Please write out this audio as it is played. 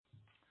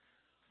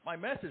My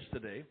message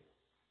today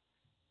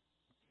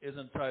is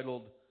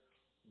entitled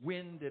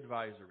Wind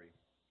Advisory.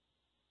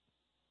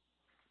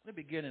 Let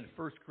me begin in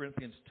 1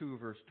 Corinthians 2,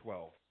 verse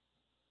 12.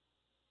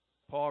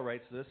 Paul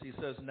writes this. He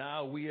says,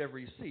 "Now we have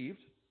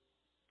received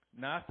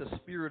not the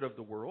spirit of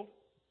the world,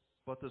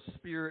 but the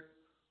Spirit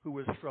who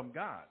is from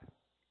God,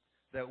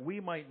 that we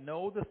might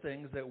know the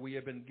things that we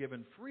have been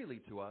given freely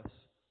to us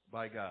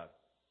by God."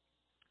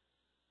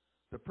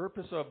 The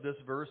purpose of this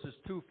verse is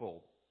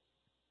twofold.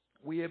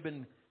 We have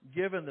been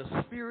given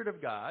the Spirit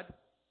of God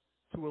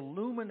to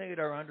illuminate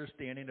our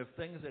understanding of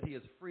things that He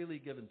has freely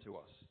given to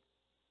us.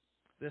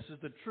 This is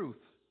the truth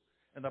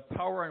and the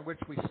power on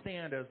which we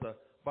stand as the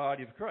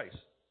body of Christ.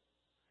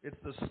 It's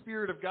the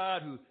Spirit of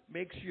God who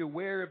makes you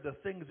aware of the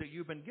things that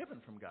you've been given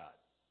from God.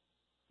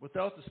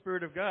 Without the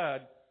Spirit of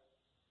God,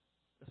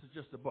 this is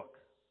just a book.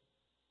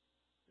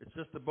 It's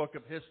just a book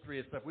of history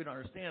and stuff. We don't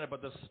understand it,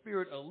 but the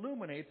Spirit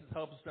illuminates and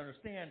helps us to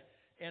understand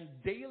and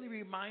daily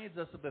reminds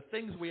us of the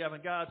things we have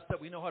in God so that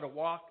we know how to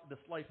walk this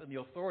life in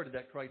the authority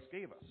that Christ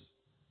gave us.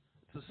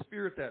 It's the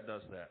Spirit that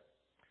does that.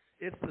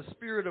 It's the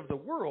spirit of the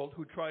world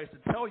who tries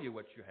to tell you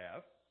what you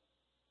have,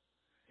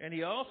 and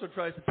he also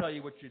tries to tell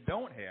you what you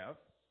don't have,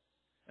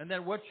 and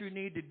then what you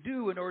need to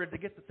do in order to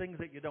get the things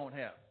that you don't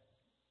have.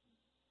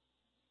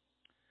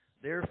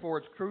 Therefore,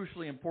 it's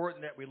crucially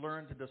important that we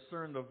learn to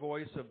discern the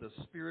voice of the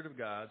Spirit of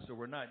God so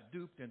we're not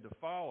duped into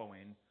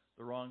following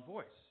the wrong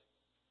voice,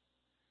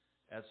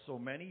 as so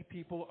many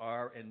people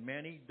are, and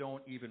many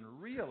don't even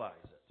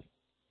realize it.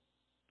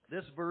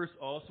 This verse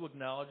also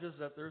acknowledges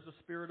that there's a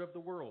spirit of the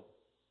world,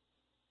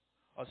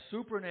 a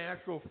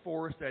supernatural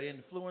force that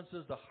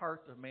influences the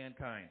heart of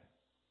mankind.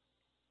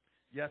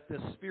 Yet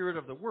this spirit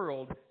of the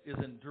world is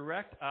in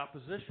direct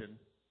opposition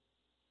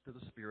to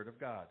the Spirit of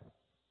God.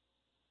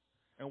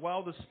 And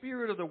while the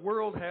spirit of the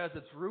world has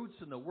its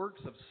roots in the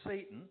works of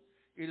Satan,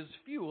 it is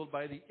fueled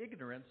by the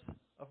ignorance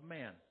of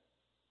man.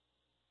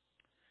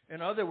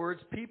 In other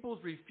words,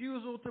 people's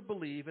refusal to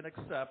believe and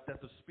accept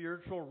that the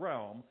spiritual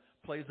realm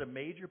plays a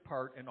major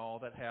part in all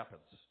that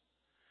happens.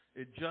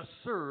 It just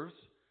serves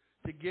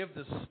to give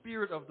the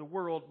spirit of the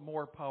world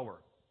more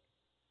power.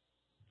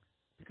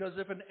 Because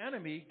if an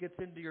enemy gets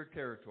into your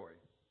territory,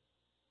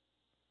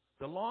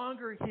 the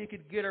longer he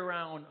could get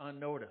around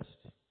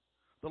unnoticed,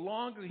 the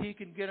longer he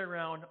can get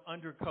around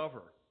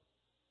undercover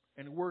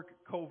and work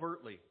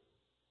covertly,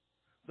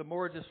 the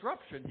more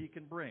disruption he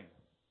can bring.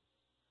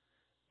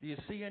 Do you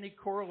see any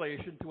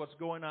correlation to what's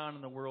going on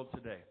in the world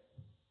today?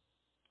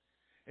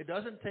 It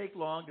doesn't take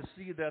long to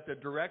see that the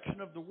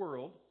direction of the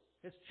world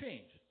has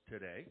changed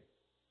today.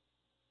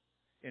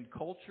 In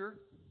culture,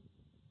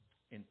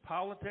 in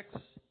politics,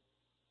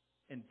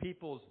 in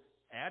people's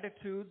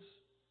attitudes.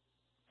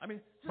 I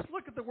mean, just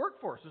look at the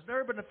workforce. There's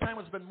never been a time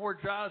when there's been more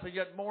jobs, and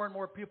yet more and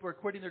more people are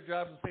quitting their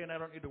jobs and saying, "I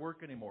don't need to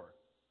work anymore."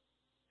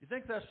 Do you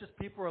think that's just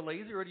people are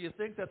lazy, or do you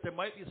think that there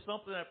might be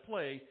something at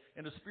play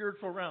in the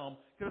spiritual realm?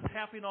 Because it's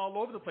happening all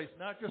over the place,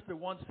 not just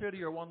in one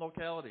city or one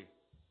locality.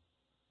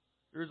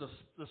 There's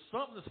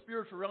something in the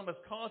spiritual realm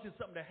that's causing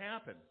something to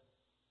happen.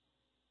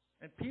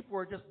 And people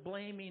are just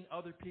blaming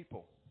other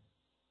people.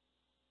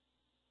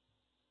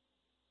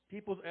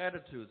 People's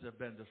attitudes have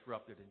been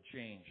disrupted and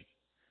changed.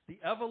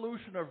 The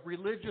evolution of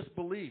religious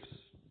beliefs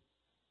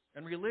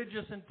and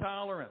religious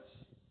intolerance.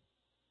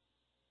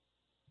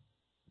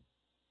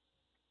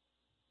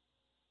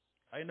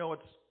 I know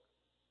it's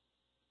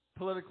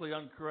politically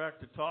incorrect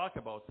to talk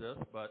about this,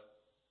 but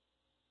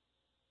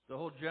the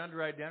whole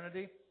gender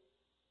identity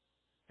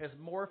has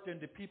morphed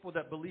into people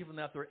that believe in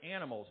that they're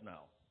animals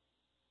now.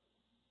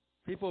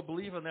 People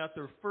believe in that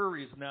they're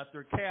furries and that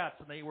they're cats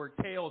and they wear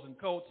tails and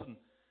coats, and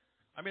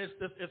I mean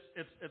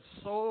it's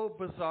so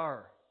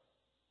bizarre.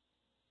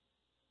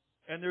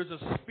 And there's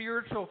a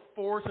spiritual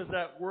forces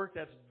at work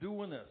that's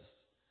doing this.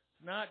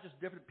 It's not just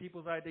different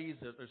people's ideas.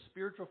 There's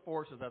spiritual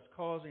forces that's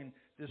causing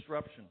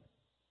disruption.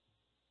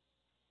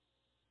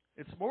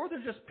 It's more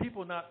than just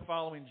people not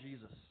following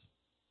Jesus.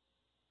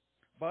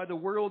 By the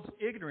world's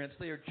ignorance,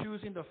 they are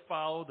choosing to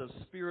follow the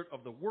spirit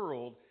of the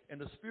world, and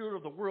the spirit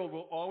of the world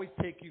will always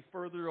take you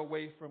further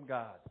away from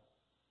God.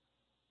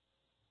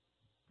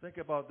 Think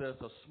about this.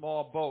 A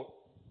small boat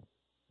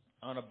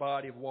on a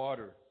body of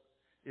water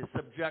is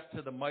subject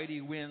to the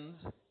mighty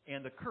winds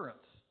and the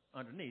currents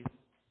underneath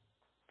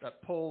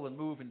that pull and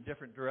move in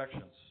different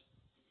directions.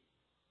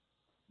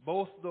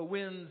 Both the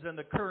winds and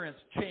the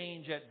currents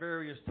change at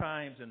various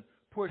times and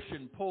push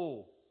and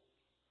pull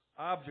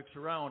objects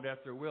around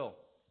at their will.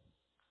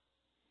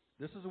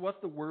 This is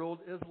what the world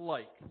is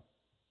like,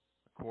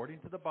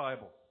 according to the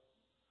Bible,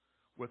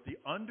 with the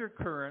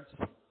undercurrents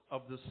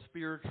of the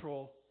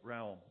spiritual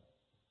realm.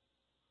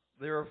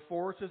 There are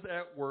forces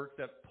at work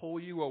that pull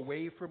you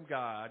away from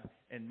God,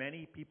 and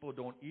many people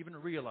don't even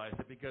realize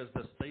it because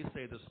they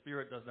say the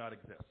Spirit does not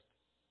exist.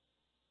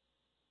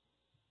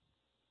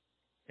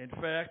 In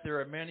fact,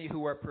 there are many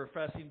who are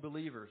professing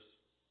believers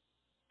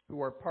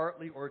who are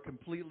partly or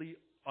completely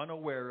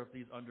unaware of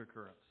these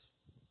undercurrents.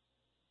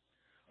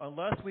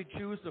 Unless we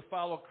choose to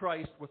follow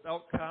Christ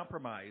without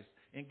compromise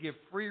and give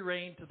free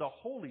rein to the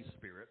Holy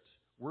Spirit,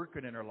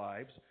 working in our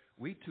lives,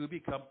 we too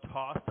become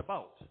tossed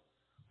about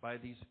by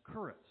these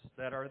currents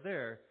that are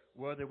there,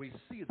 whether we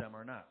see them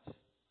or not.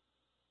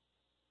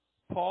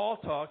 Paul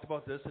talked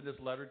about this in his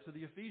letter to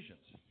the Ephesians.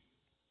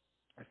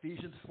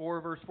 Ephesians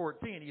 4, verse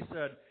 14, he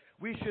said,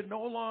 "We should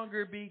no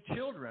longer be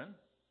children,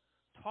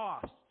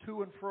 tossed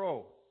to and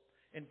fro,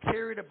 and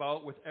carried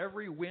about with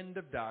every wind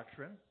of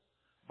doctrine,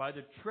 by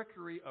the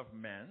trickery of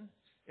men,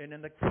 and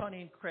in the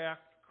cunning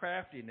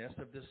craftiness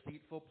of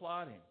deceitful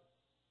plotting."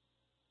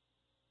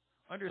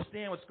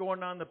 Understand what's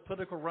going on in the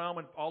political realm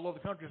and all over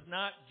the country. It's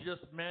not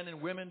just men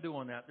and women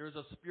doing that. There's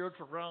a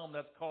spiritual realm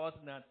that's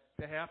causing that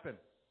to happen.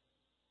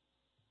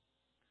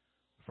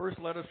 First,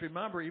 let us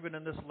remember, even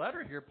in this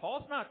letter here,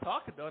 Paul's not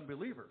talking to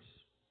unbelievers.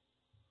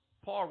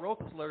 Paul wrote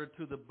this letter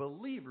to the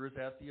believers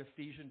at the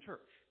Ephesian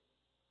church.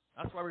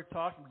 That's why we're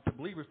talking to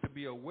believers, to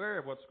be aware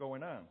of what's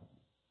going on.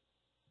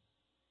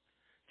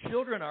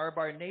 Children are,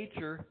 by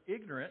nature,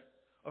 ignorant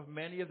of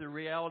many of the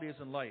realities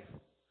in life.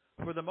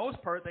 For the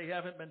most part, they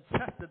haven't been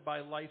tested by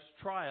life's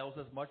trials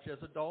as much as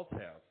adults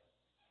have.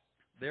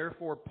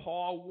 Therefore,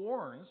 Paul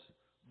warns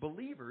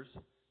believers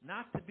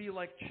not to be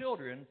like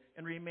children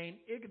and remain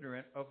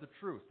ignorant of the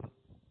truth.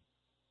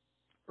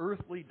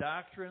 Earthly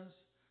doctrines,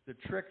 the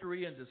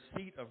trickery and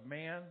deceit of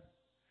man,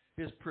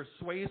 his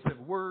persuasive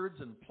words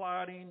and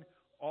plotting,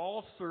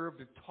 all serve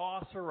to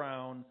toss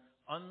around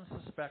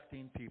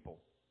unsuspecting people.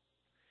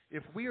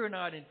 If we are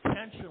not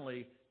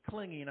intentionally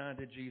clinging on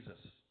to Jesus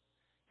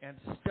and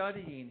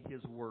studying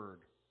His Word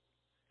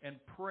and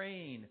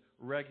praying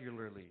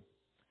regularly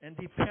and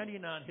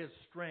depending on His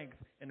strength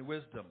and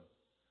wisdom,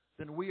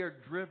 then we are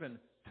driven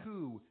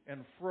to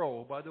and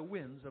fro by the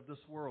winds of this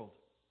world.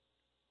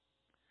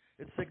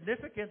 It's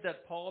significant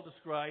that Paul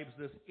describes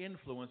this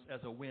influence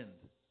as a wind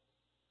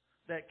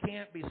that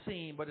can't be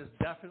seen but is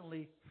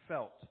definitely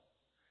felt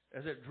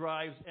as it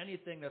drives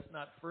anything that's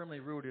not firmly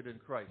rooted in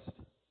Christ.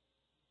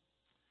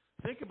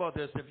 Think about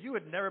this. If you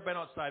had never been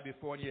outside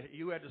before and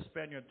you had to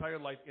spend your entire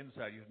life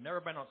inside, you've never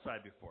been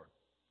outside before,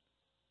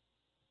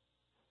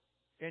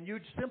 and you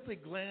simply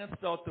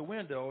glanced out the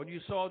window and you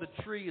saw the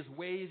trees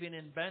waving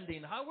and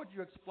bending, how would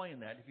you explain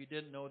that if you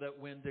didn't know that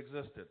wind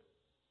existed?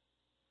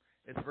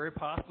 It's very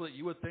possible that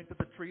you would think that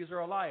the trees are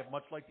alive,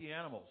 much like the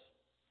animals,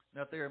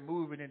 that they are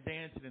moving and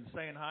dancing and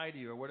saying hi to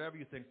you or whatever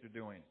you think they're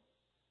doing,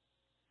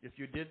 if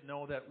you didn't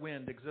know that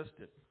wind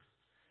existed.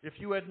 If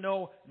you had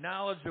no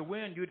knowledge of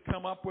wind, you'd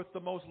come up with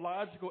the most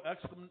logical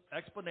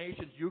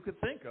explanations you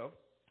could think of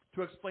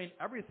to explain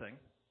everything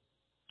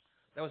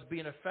that was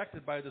being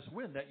affected by this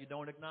wind that you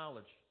don't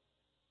acknowledge.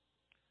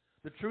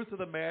 The truth of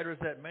the matter is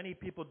that many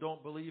people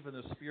don't believe in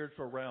the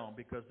spiritual realm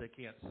because they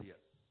can't see it.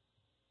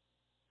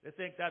 They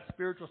think that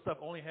spiritual stuff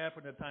only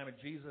happened at the time of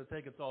Jesus. They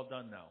think it's all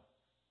done now.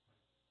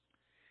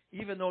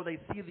 Even though they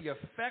see the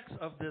effects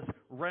of this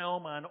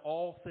realm on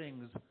all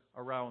things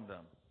around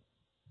them.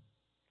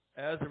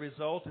 As a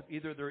result of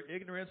either their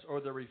ignorance or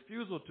their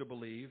refusal to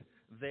believe,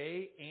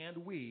 they and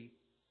we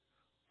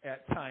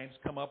at times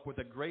come up with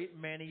a great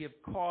many of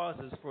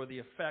causes for the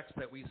effects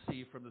that we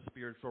see from the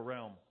spiritual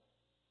realm.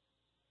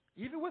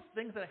 Even with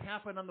things that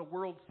happen on the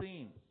world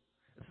scene.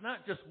 It's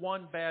not just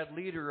one bad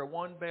leader or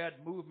one bad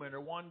movement or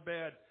one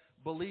bad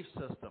belief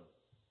system.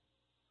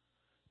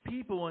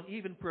 People and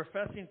even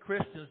professing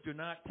Christians do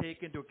not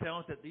take into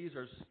account that these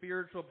are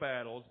spiritual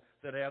battles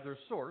that have their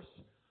source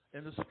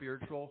in the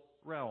spiritual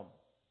realm.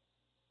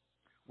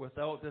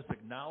 Without this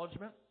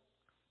acknowledgement,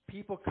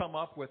 people come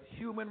up with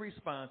human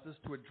responses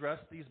to address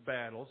these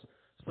battles,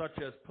 such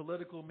as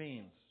political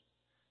means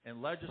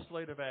and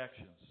legislative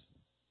actions.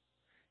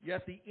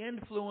 Yet the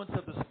influence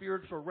of the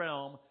spiritual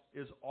realm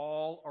is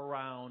all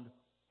around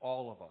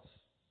all of us.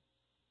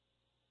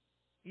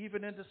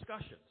 Even in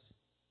discussions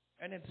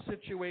and in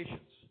situations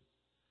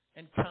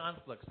and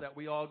conflicts that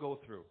we all go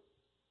through.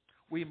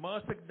 We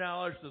must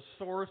acknowledge the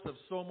source of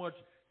so much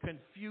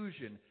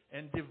confusion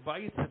and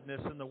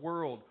divisiveness in the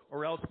world,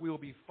 or else we will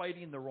be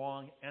fighting the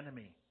wrong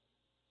enemy.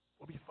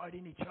 We'll be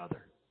fighting each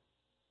other.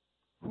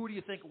 Who do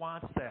you think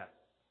wants that?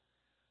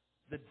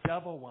 The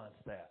devil wants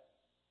that.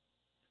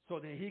 So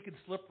that he can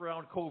slip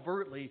around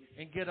covertly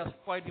and get us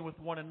fighting with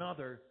one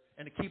another,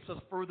 and it keeps us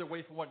further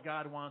away from what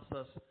God wants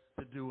us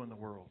to do in the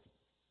world.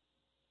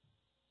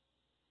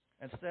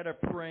 Instead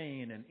of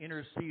praying and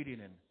interceding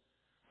and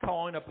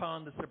calling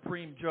upon the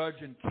supreme judge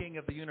and king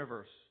of the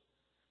universe,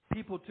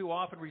 people too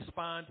often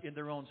respond in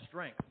their own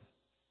strength,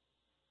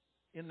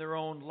 in their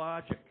own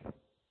logic,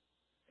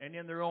 and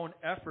in their own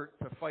effort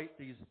to fight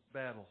these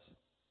battles.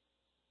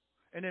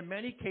 And in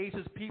many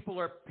cases, people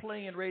are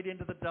playing right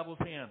into the devil's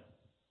hand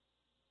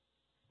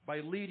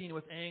by leading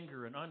with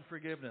anger and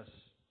unforgiveness,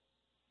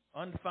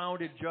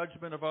 unfounded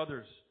judgment of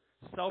others,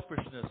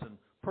 selfishness and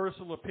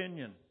personal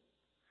opinion,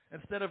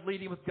 instead of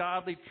leading with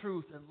godly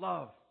truth and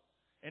love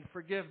and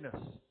forgiveness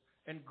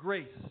and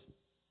grace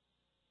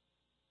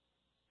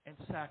and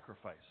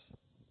sacrifice.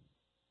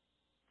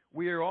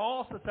 We are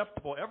all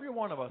susceptible, every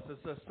one of us is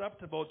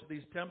susceptible to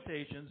these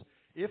temptations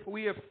if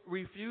we have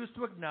refused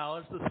to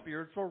acknowledge the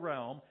spiritual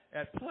realm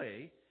at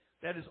play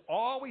that is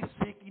always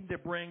seeking to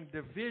bring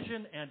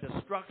division and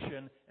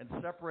destruction and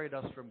separate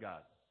us from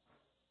God.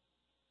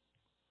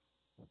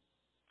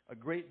 A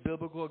great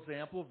biblical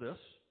example of this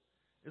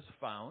is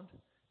found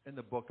in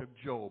the book of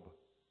Job.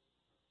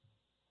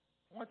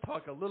 I want to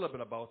talk a little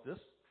bit about this.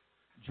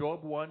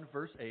 Job 1,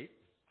 verse 8. If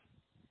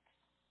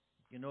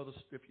you know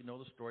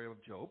the story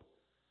of Job.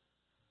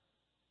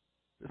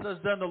 It says,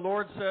 Then the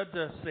Lord said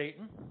to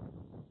Satan,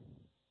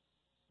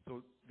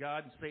 so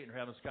God and Satan are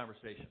having this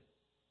conversation.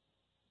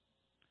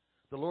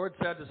 The Lord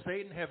said to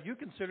Satan, Have you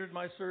considered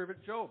my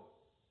servant Job?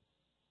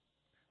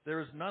 There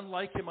is none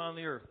like him on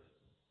the earth.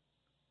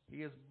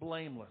 He is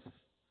blameless,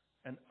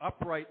 an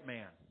upright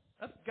man.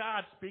 That's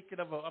God speaking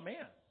of a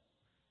man.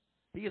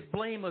 He is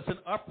blameless, an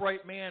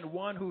upright man,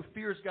 one who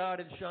fears God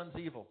and shuns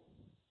evil.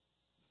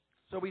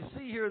 So we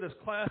see here this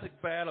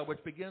classic battle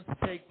which begins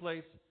to take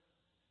place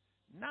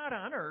not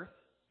on earth.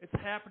 It's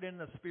happening in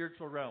the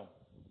spiritual realm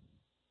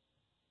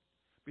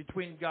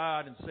between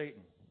God and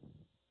Satan.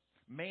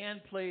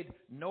 Man played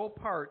no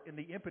part in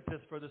the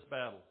impetus for this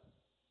battle.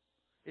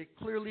 It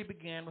clearly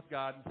began with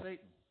God and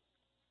Satan.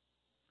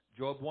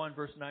 Job 1,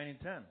 verse 9 and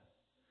 10.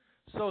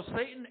 So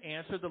Satan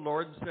answered the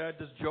Lord and said,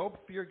 Does Job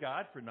fear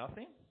God for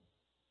nothing?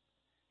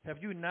 Have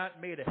you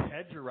not made a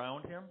hedge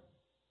around him,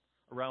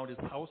 around his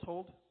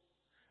household,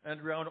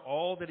 and around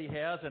all that he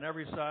has on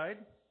every side?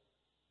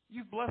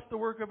 You've blessed the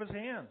work of his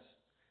hands,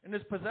 and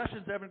his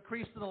possessions have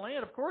increased in the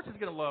land. Of course he's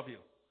going to love you.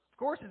 Of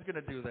course he's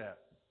going to do that.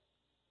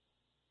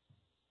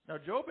 Now,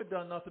 Job had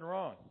done nothing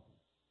wrong.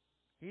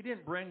 He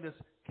didn't bring this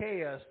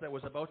chaos that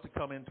was about to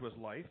come into his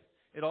life.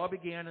 It all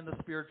began in the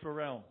spiritual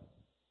realm.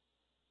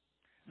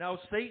 Now,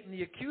 Satan,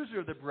 the accuser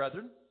of the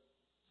brethren,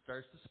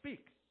 starts to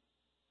speak.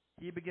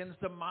 He begins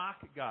to mock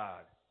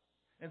God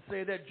and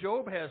say that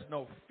Job has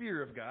no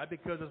fear of God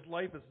because his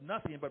life is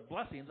nothing but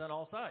blessings on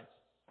all sides.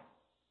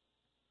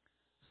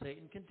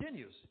 Satan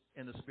continues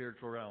in the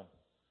spiritual realm.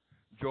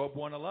 Job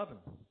 1:11.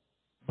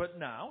 But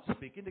now,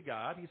 speaking to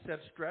God, he said,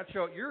 Stretch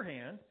out your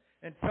hand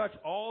and touch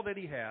all that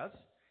he has,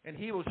 and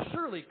he will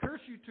surely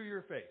curse you to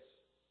your face.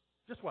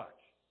 Just watch.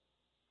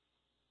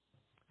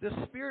 This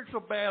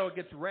spiritual battle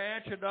gets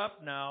ratcheted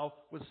up now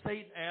with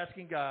Satan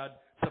asking God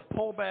to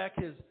pull back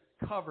his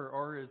cover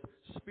or his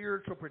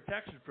spiritual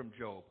protection from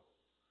Job,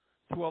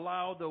 to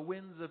allow the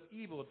winds of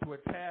evil to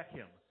attack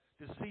him,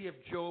 to see if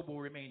Job will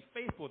remain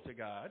faithful to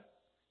God,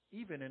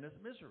 even in his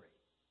misery.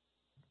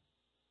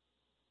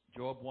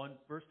 Job 1,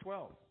 verse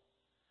 12.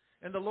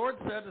 And the Lord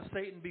said to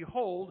Satan,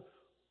 Behold,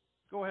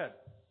 go ahead,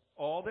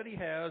 all that he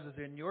has is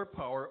in your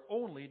power,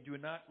 only do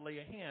not lay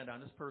a hand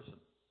on his person.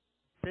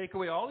 Take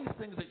away all these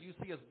things that you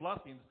see as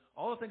blessings,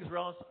 all the things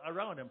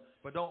around him,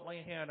 but don't lay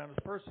a hand on his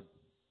person.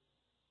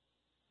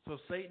 So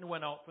Satan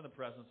went out from the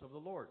presence of the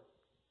Lord.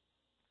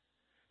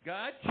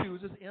 God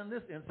chooses in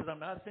this instance, I'm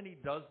not saying he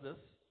does this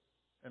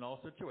in all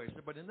situations,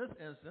 but in this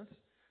instance,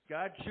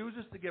 God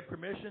chooses to give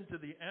permission to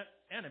the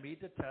enemy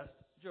to test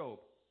Job.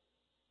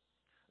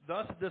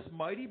 Thus, this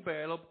mighty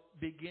battle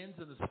begins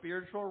in the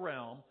spiritual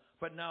realm,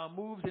 but now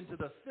moves into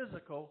the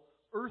physical,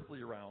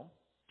 earthly realm,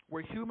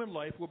 where human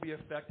life will be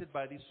affected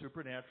by these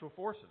supernatural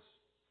forces.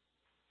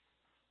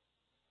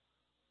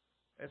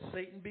 As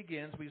Satan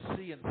begins, we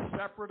see in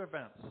separate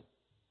events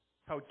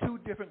how two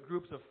different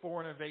groups of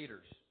foreign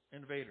invaders,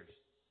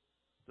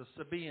 the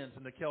Sabaeans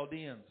and the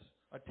Chaldeans,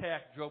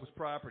 attack Job's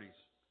properties,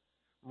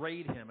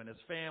 raid him and his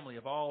family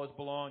of all his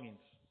belongings.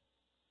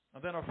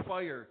 And then a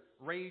fire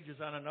rages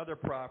on another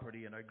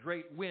property, and a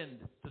great wind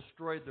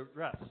destroyed the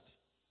rest.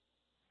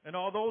 And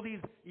although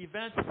these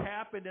events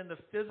happened in the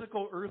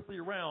physical earthly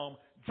realm,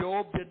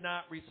 Job did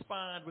not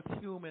respond with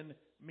human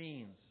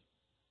means.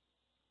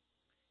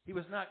 He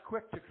was not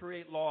quick to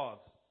create laws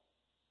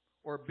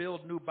or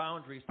build new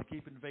boundaries to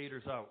keep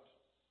invaders out.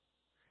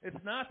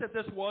 It's not that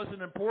this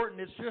wasn't important,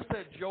 it's just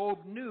that Job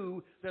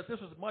knew that this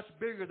was much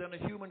bigger than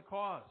a human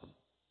cause.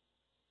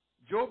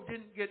 Job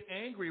didn't get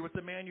angry with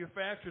the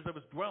manufacturers of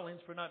his dwellings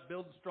for not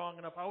building strong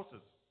enough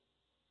houses.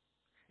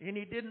 And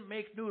he didn't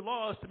make new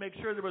laws to make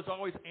sure there was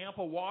always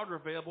ample water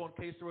available in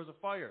case there was a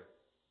fire.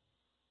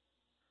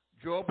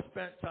 Job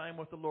spent time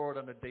with the Lord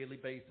on a daily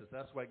basis.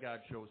 That's why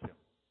God chose him.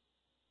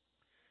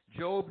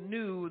 Job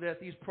knew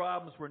that these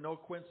problems were no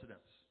coincidence.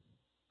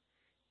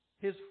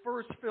 His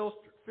first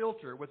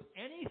filter with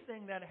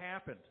anything that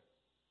happened,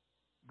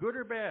 good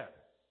or bad,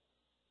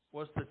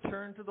 was to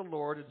turn to the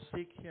Lord and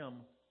seek him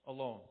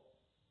alone.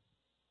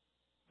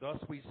 Thus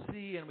we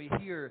see and we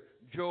hear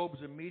Job's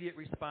immediate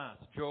response.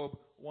 Job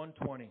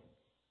 1:20. It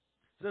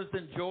says,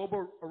 Then Job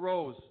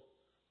arose,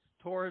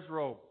 tore his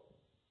robe,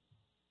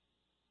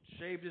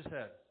 shaved his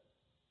head,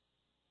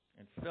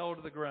 and fell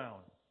to the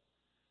ground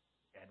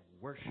and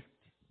worshipped.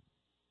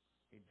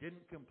 He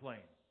didn't complain.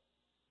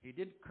 He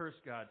didn't curse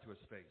God to his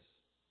face.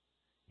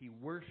 He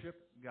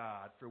worshipped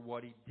God for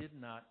what he did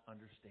not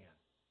understand.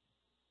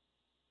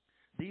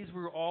 These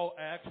were all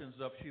actions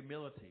of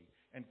humility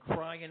and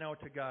crying out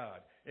to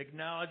God,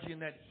 acknowledging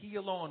that he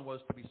alone was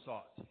to be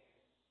sought.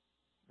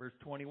 Verse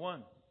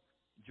 21,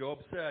 Job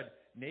said,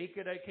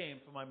 Naked I came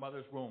from my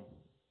mother's womb,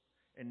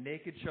 and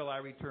naked shall I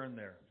return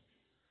there.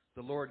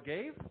 The Lord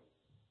gave,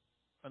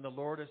 and the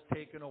Lord has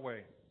taken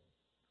away.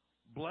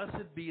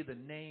 Blessed be the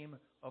name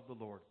of the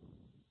Lord.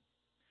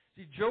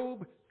 See,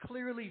 Job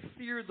clearly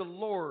feared the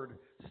Lord,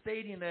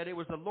 stating that it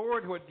was the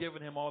Lord who had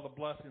given him all the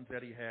blessings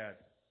that he had.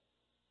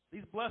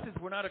 These blessings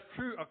were not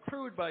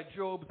accrued by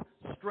Job's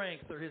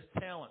strength or his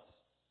talents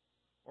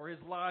or his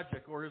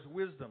logic or his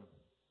wisdom.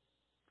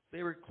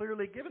 They were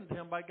clearly given to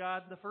him by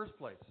God in the first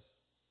place.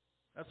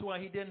 That's why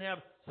he didn't have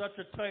such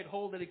a tight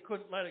hold that he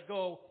couldn't let it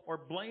go or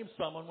blame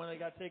someone when they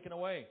got taken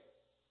away.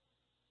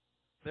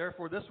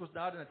 Therefore, this was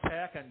not an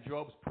attack on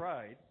Job's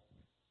pride,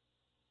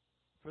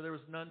 for there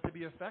was none to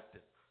be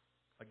affected.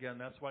 Again,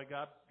 that's why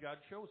God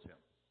chose him.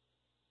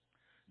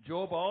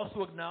 Job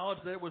also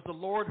acknowledged that it was the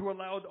Lord who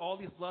allowed all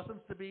these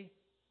blessings to be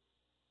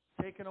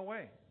taken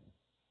away.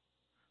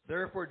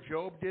 Therefore,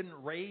 Job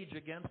didn't rage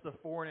against the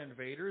foreign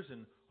invaders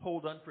and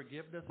hold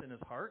unforgiveness in his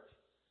heart.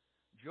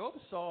 Job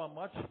saw a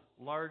much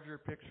larger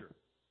picture.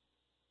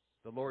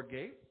 The Lord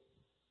gave,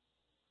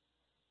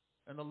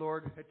 and the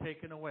Lord had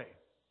taken away.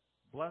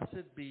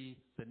 Blessed be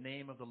the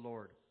name of the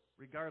Lord,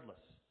 regardless.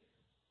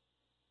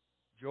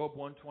 Job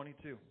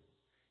 1:22.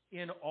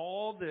 In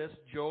all this,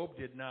 Job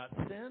did not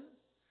sin,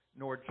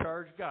 nor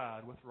charge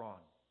God with wrong.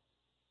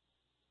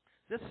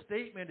 This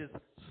statement is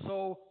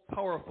so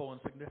powerful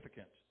and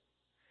significant.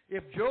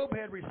 If Job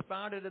had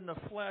responded in the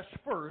flesh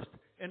first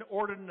and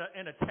ordered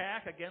an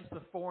attack against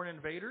the foreign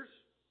invaders,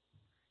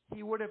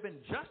 he would have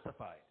been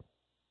justified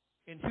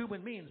in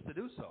human means to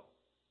do so.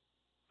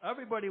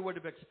 Everybody would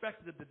have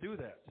expected him to do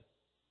that.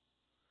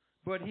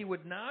 But he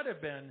would not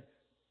have been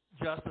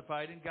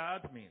justified in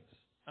God's means,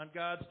 on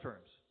God's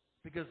terms,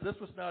 because this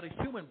was not a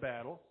human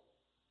battle,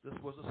 this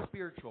was a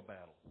spiritual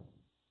battle.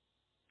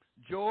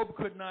 Job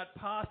could not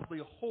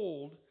possibly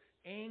hold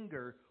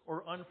anger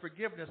or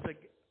unforgiveness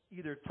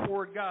either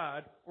toward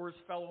God or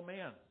his fellow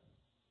man.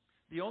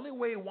 The only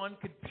way one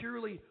could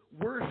purely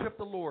worship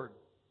the Lord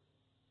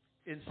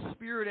in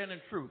spirit and in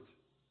truth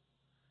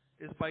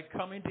is by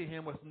coming to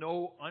him with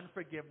no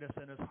unforgiveness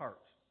in his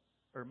heart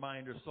or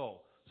mind or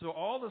soul. So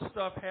all this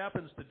stuff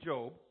happens to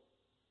Job,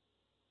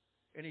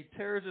 and he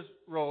tears his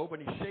robe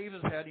and he shaves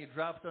his head and he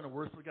drops down and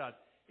worships God.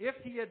 If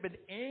he had been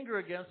angry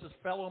against his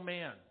fellow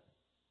man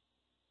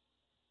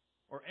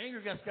or angry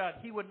against God,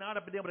 he would not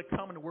have been able to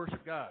come and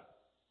worship God.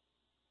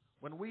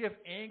 When we have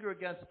anger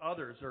against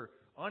others or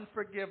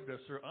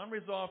unforgiveness or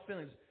unresolved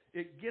feelings,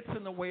 it gets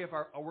in the way of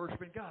our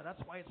worshiping God.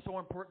 That's why it's so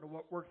important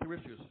to work through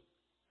issues.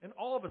 And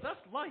all of us,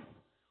 that's life.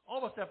 All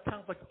of us have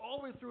conflict all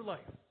the way through life.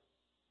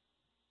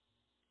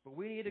 But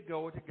we need to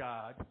go to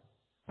God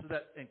so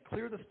that and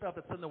clear the stuff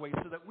that's in the way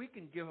so that we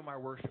can give him our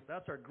worship.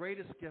 That's our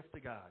greatest gift to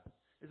God,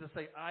 is to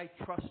say, I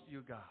trust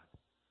you, God.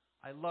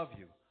 I love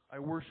you. I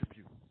worship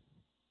you.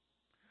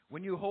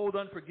 When you hold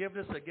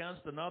unforgiveness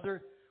against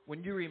another,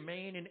 when you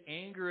remain in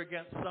anger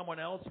against someone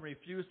else and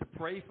refuse to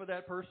pray for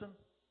that person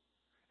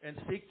and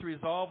seek to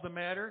resolve the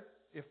matter,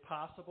 if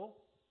possible,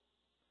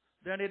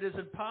 then it is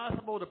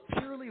impossible to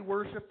purely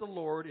worship the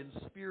Lord in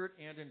spirit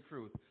and in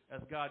truth, as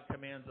God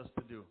commands us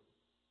to do.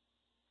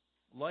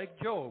 Like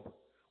Job,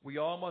 we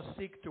all must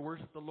seek to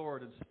worship the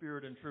Lord in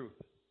spirit and truth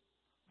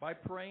by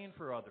praying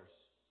for others,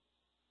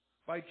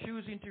 by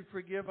choosing to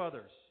forgive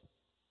others,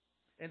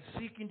 and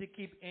seeking to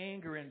keep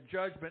anger and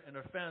judgment and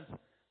offense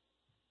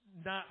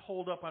not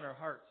hold up on our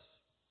hearts,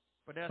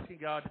 but asking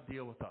God to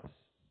deal with us.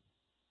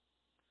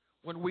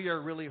 When we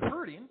are really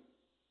hurting,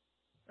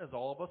 as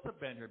all of us have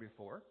been here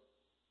before,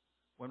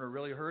 when we're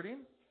really hurting,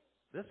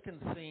 this can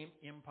seem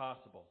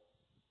impossible.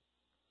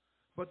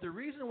 But the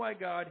reason why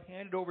God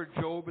handed over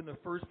Job in the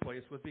first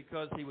place was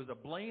because he was a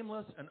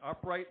blameless and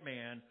upright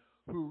man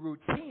who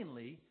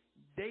routinely,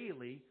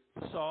 daily,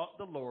 sought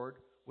the Lord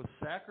with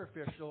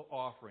sacrificial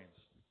offerings.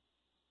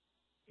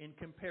 In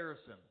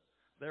comparison,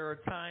 there are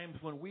times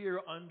when we are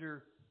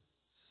under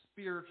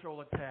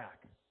spiritual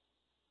attack.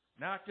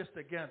 Not just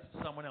against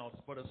someone else,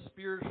 but a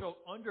spiritual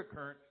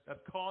undercurrent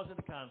that's causing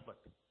the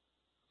conflict.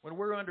 When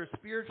we're under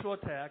spiritual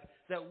attack,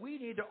 that we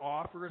need to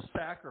offer a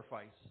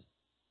sacrifice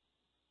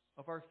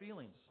of our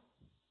feelings.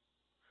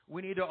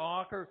 We need to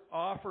offer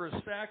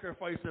a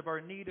sacrifice of our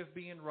need of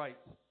being right.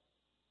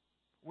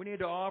 We need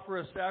to offer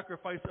a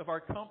sacrifice of our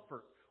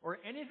comfort or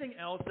anything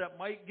else that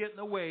might get in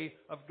the way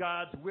of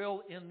God's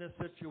will in this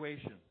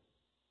situation.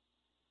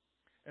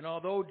 And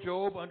although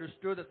Job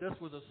understood that this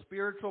was a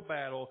spiritual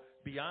battle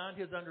beyond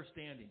his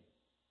understanding,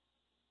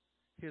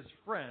 his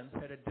friends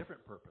had a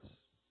different purpose.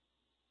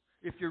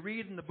 If you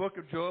read in the book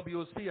of Job,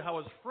 you'll see how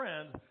his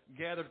friends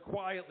gathered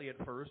quietly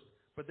at first,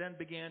 but then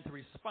began to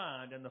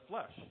respond in the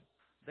flesh.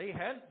 They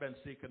hadn't been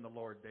seeking the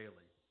Lord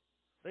daily.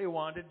 They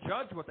wanted to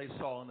judge what they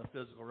saw in the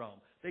physical realm.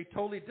 They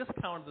totally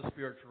discounted the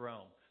spiritual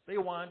realm. They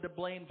wanted to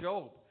blame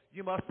Job.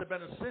 You must have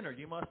been a sinner.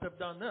 You must have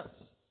done this.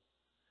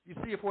 You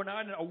see, if we're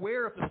not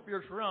aware of the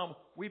spiritual realm,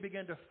 we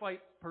begin to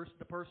fight person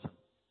to person.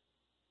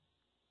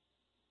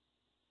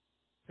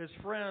 His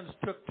friends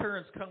took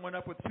turns coming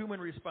up with human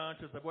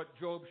responses of what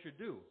Job should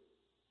do,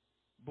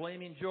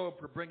 blaming Job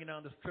for bringing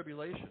on this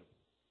tribulation.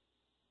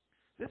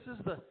 This is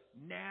the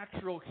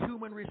natural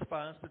human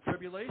response to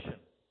tribulation.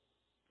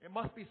 It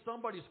must be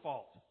somebody's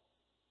fault.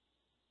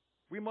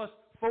 We must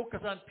focus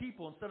on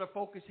people instead of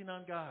focusing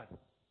on God.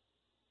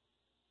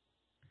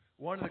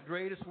 One of the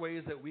greatest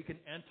ways that we can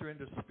enter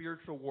into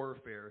spiritual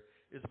warfare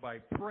is by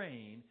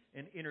praying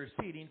and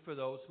interceding for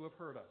those who have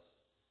hurt us.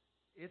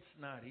 It's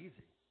not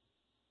easy.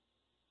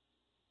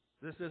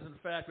 This is, in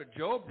fact, what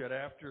Job did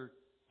after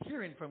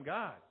hearing from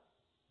God.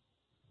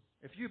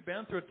 If you've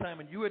been through a time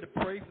and you had to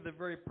pray for the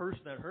very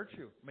person that hurt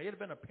you, may it have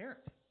been a parent.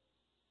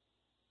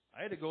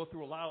 I had to go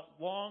through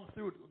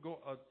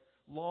a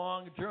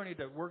long journey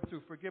to work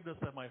through forgiveness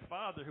of my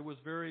father, who was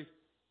very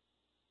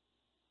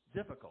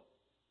difficult.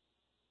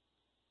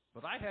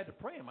 But I had to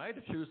pray him. I had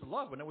to choose to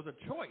love, and it was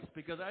a choice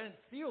because I didn't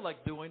feel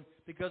like doing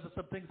because of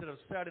some things that have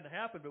said and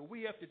happened. But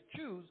we have to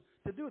choose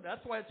to do it.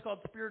 That's why it's called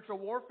spiritual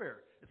warfare.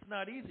 It's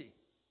not easy.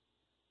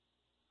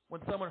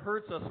 When someone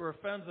hurts us or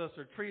offends us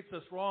or treats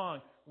us wrong,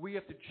 we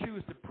have to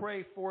choose to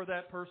pray for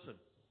that person.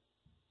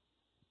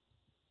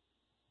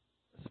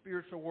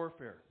 Spiritual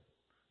warfare.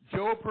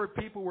 Job heard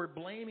people were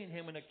blaming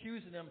him and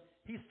accusing him.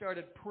 He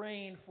started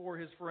praying for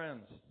his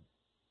friends.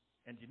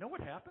 And do you know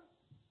what happened?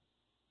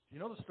 Do you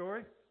know the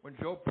story? When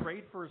Job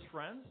prayed for his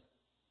friends?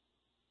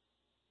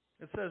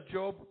 It says,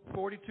 Job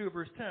 42,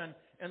 verse 10,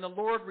 and the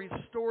Lord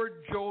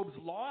restored Job's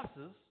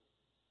losses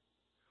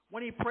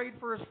when he prayed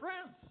for his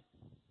friends.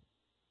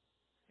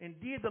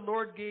 Indeed, the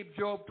Lord gave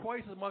Job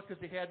twice as much as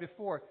he had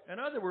before. In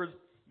other words,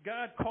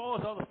 God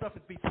caused all the stuff to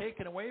be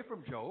taken away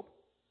from Job.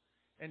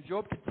 And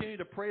Job continued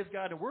to praise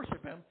God and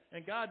worship him.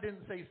 And God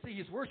didn't say, see,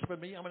 he's worshiping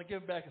me, I'm going to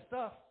give him back his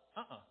stuff.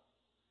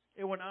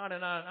 It went on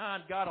and on and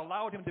on. God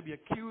allowed him to be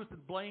accused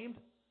and blamed.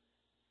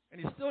 And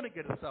he still didn't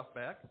get his stuff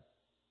back.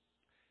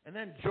 And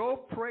then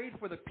Job prayed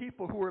for the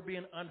people who were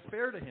being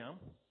unfair to him.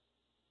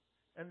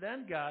 And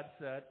then God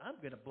said, I'm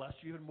going to bless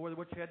you even more than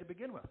what you had to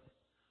begin with.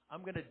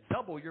 I'm going to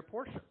double your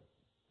portion.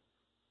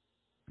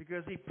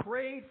 Because he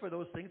prayed for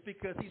those things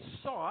because he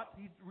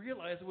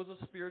realized it was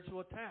a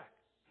spiritual attack.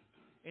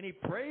 And he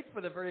prayed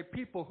for the very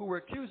people who were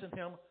accusing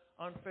him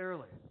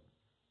unfairly.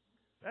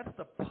 That's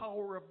the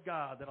power of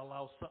God that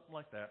allows something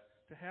like that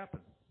to happen.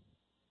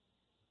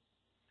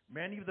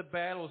 Many of the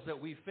battles that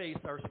we face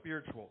are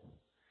spiritual.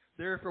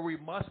 Therefore, we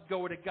must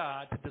go to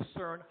God to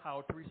discern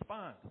how to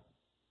respond.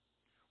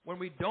 When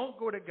we don't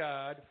go to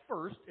God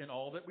first in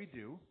all that we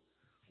do,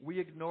 we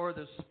ignore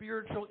the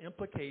spiritual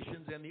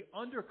implications and the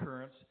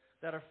undercurrents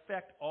that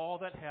affect all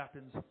that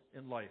happens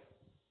in life.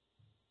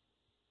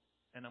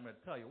 And I'm going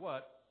to tell you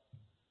what,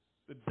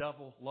 the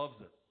devil loves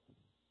it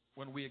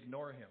when we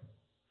ignore him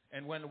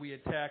and when we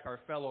attack our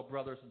fellow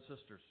brothers and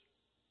sisters.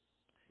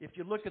 If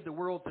you look at the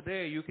world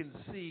today, you can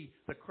see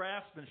the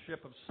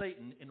craftsmanship of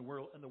Satan in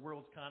the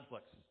world's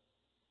conflicts.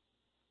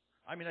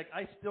 I mean,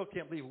 I still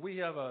can't believe we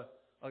have a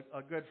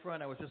good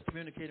friend. I was just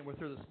communicating with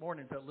her this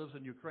morning that lives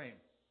in Ukraine.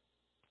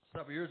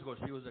 Several years ago,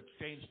 she was an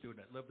exchange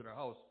student that lived in our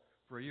house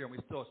for a year, and we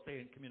still stay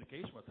in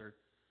communication with her.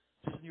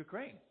 She's in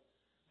Ukraine.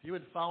 If you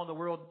had followed the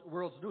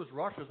world's news,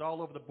 Russia's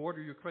all over the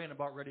border of Ukraine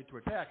about ready to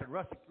attack, and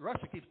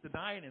Russia keeps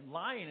denying and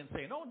lying and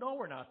saying, no,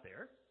 we're not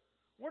there.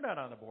 We're not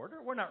on the border.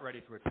 We're not ready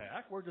to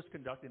attack. We're just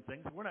conducting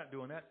things. We're not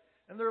doing that.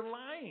 And they're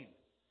lying.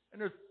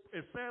 And there's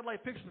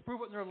satellite pictures to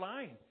prove it, and they're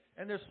lying.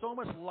 And there's so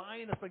much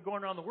lying that's been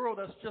going around the world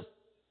that's just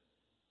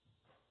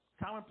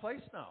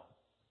commonplace now.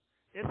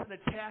 It's an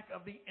attack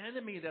of the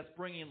enemy that's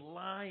bringing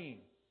lying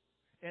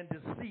and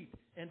deceit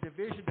and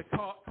division to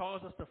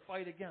cause us to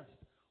fight against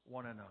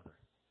one another.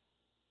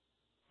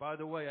 By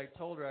the way, I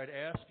told her I'd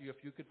ask you if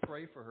you could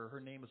pray for her.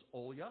 Her name is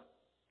Olya.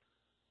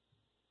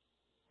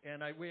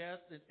 And we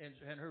asked,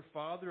 and her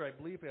father, I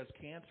believe, has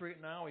cancer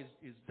right now.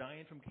 He's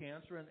dying from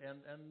cancer.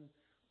 And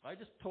I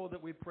just told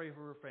that we'd pray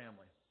for her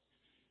family.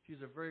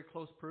 She's a very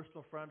close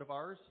personal friend of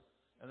ours,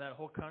 and that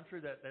whole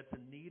country that's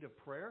in need of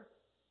prayer.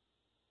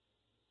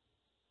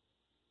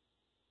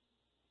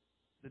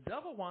 The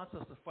devil wants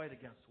us to fight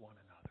against one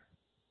another.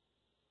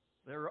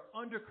 There are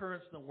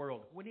undercurrents in the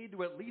world. We need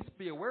to at least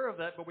be aware of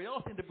that, but we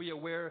also need to be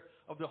aware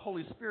of the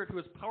Holy Spirit, who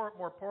is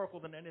more powerful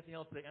than anything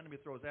else the enemy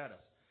throws at us.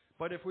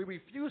 But if we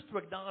refuse to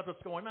acknowledge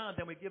what's going on,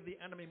 then we give the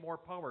enemy more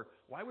power.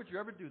 Why would you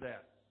ever do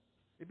that?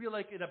 It'd be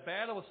like in a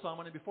battle with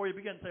someone, and before you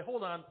begin, say,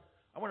 hold on,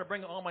 I want to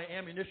bring all my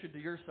ammunition to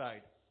your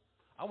side.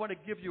 I want to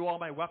give you all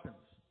my weapons.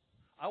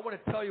 I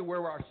want to tell you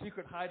where our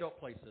secret hideout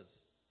place is.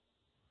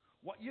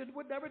 You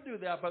would never do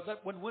that,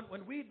 but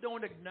when we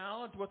don't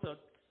acknowledge what the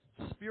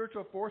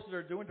spiritual forces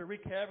are doing to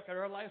wreak havoc in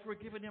our lives, we're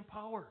giving them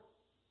power.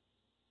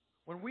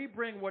 When we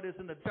bring what is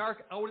in the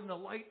dark out in the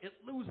light, it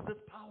loses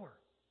its power.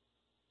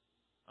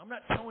 I'm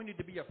not telling you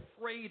to be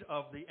afraid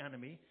of the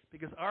enemy,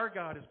 because our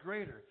God is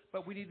greater,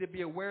 but we need to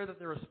be aware that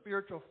there are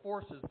spiritual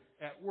forces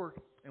at work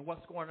in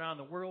what's going on in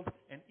the world,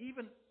 and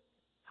even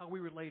how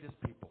we relate as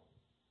people.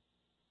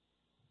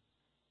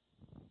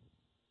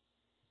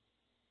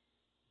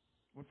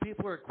 When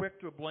people are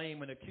quick to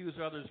blame and accuse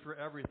others for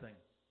everything,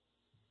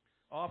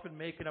 often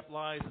making up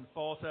lies and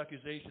false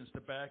accusations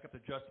to back up the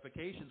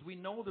justifications, we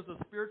know there's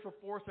a spiritual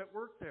force at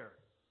work there.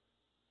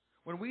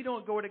 When we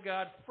don't go to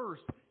God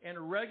first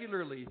and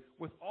regularly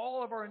with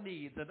all of our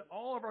needs and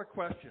all of our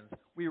questions,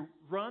 we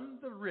run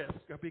the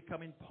risk of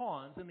becoming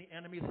pawns in the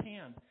enemy's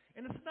hand.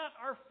 And it's not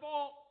our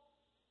fault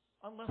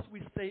unless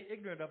we stay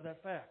ignorant of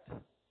that fact.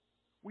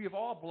 We have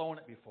all blown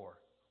it before.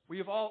 We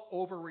have all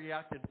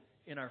overreacted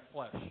in our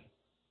flesh.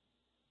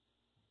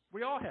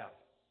 We all have.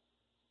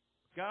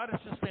 God is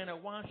just saying, I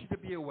want you to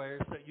be aware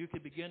so that you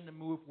can begin to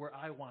move where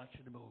I want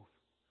you to move,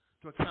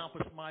 to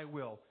accomplish my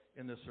will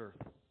in this earth.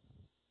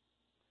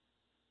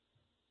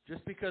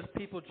 Just because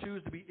people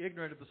choose to be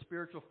ignorant of the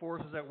spiritual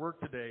forces at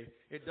work today,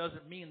 it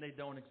doesn't mean they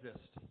don't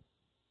exist.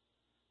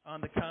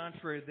 On the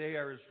contrary, they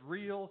are as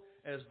real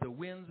as the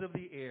winds of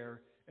the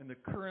air and the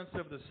currents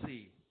of the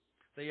sea.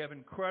 They have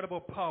incredible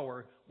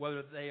power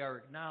whether they are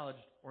acknowledged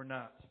or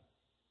not.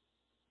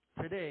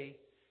 Today,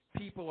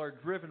 people are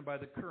driven by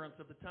the currents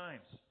of the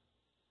times,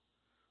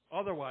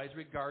 otherwise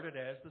regarded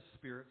as the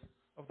spirits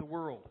of the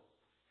world.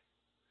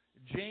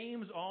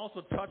 James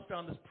also touched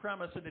on this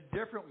premise in a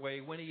different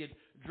way when he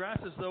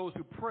addresses those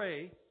who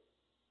pray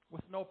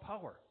with no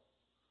power,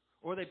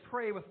 or they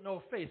pray with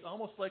no faith,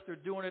 almost like they're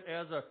doing it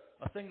as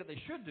a thing that they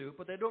should do,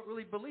 but they don't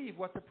really believe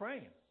what they're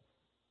praying.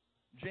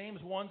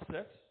 James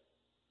 1:6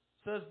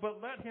 says,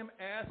 "But let him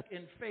ask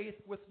in faith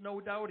with no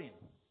doubting.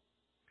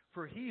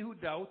 For he who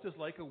doubts is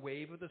like a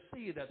wave of the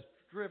sea that's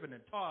driven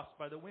and tossed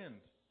by the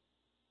wind."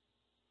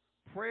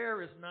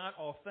 Prayer is not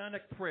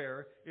authentic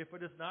prayer if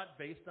it is not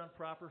based on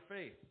proper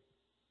faith.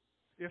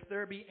 If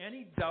there be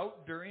any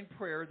doubt during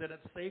prayer, then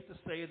it's safe to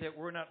say that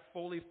we're not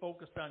fully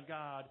focused on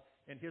God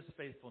and His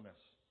faithfulness.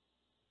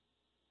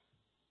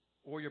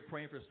 Or you're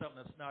praying for something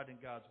that's not in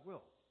God's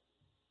will.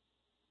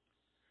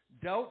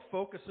 Doubt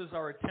focuses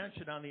our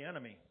attention on the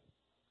enemy,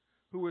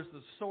 who is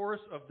the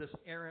source of this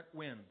errant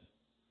wind,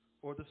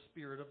 or the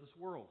spirit of this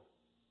world.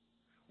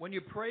 When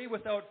you pray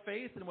without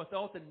faith and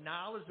without the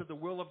knowledge of the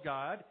will of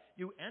God,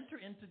 you enter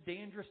into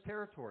dangerous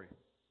territory.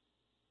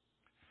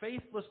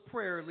 Faithless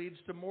prayer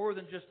leads to more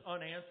than just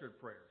unanswered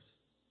prayers.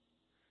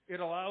 It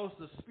allows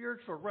the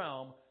spiritual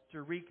realm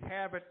to wreak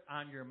havoc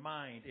on your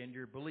mind and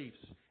your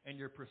beliefs and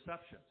your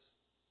perceptions.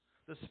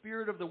 The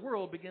spirit of the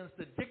world begins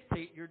to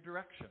dictate your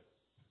direction.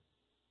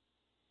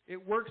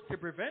 It works to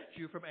prevent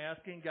you from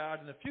asking God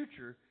in the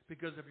future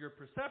because of your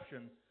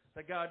perception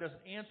that God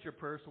doesn't answer your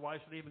prayer, so why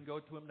should I even go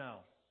to Him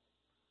now?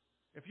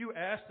 If you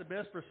asked the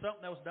best for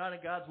something that was not in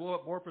God's will,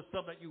 but more for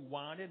something that you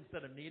wanted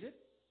instead of needed,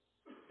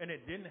 and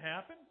it didn't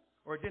happen,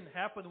 or it didn't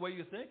happen the way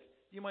you think,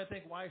 you might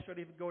think, why should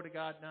I even go to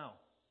God now?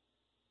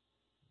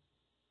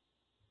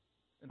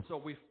 And so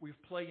we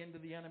play into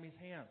the enemy's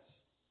hands.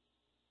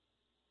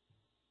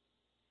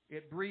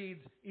 It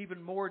breeds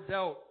even more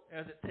doubt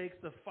as it takes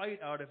the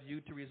fight out of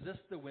you to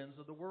resist the winds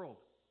of the world.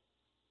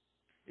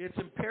 It's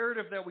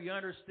imperative that we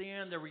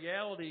understand the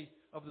reality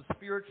of the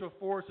spiritual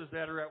forces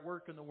that are at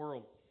work in the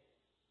world.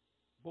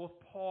 Both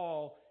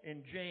Paul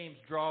and James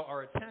draw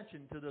our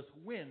attention to this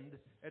wind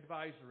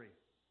advisory.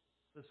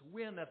 This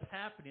wind that's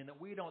happening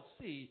that we don't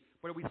see,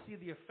 but we see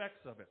the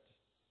effects of it.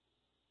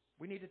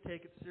 We need to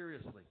take it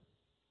seriously.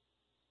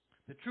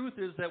 The truth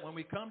is that when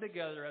we come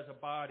together as a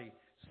body,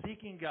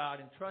 seeking God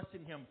and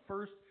trusting Him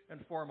first and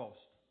foremost,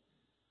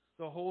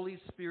 the Holy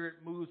Spirit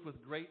moves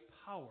with great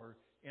power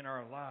in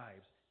our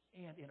lives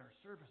and in our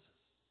services.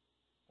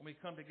 When we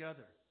come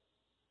together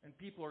and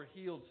people are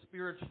healed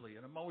spiritually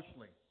and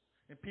emotionally,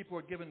 and people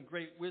are given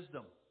great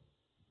wisdom,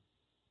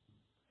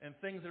 and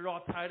things that are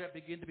all tied up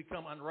begin to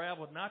become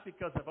unraveled, not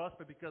because of us,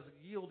 but because of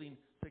yielding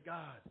to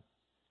God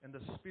and the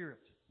Spirit.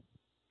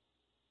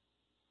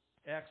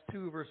 Acts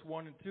 2, verse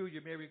 1 and 2, you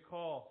may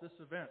recall this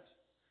event.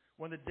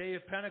 When the day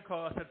of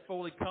Pentecost had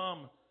fully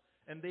come,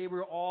 and they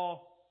were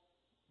all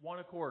one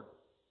accord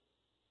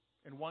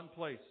in one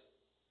place.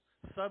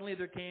 Suddenly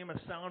there came a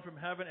sound from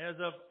heaven as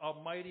of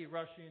a mighty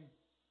rushing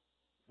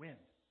wind.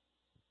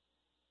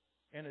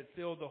 And it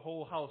filled the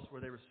whole house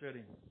where they were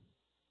sitting.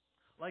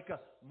 Like a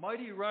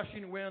mighty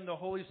rushing wind, the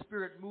Holy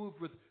Spirit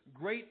moved with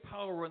great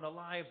power in the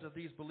lives of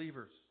these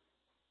believers.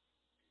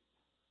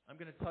 I'm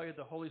going to tell you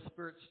the Holy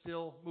Spirit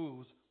still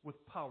moves with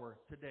power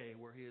today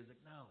where He is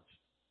acknowledged.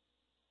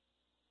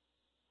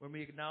 When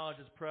we acknowledge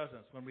His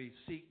presence, when we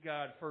seek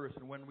God first,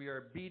 and when we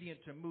are obedient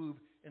to move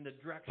in the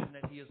direction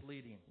that He is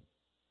leading.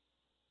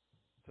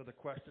 So the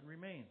question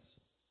remains,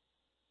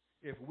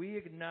 if we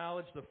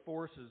acknowledge the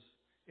forces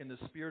in the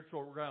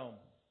spiritual realm,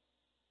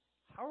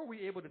 how are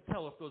we able to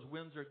tell if those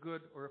winds are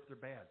good or if they're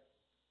bad?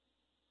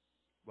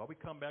 Well, we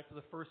come back to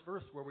the first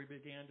verse where we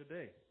began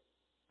today.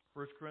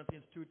 1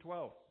 Corinthians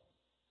 2:12.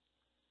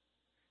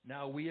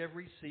 Now we have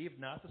received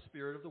not the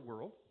spirit of the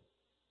world,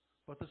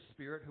 but the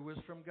Spirit who is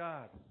from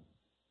God,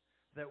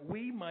 that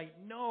we might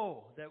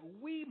know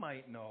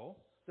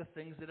the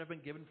things that have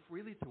been given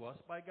freely to us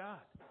by God.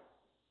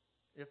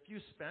 If you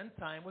spend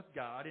time with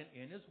God and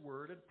in His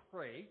Word and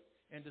pray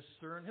and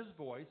discern His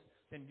voice,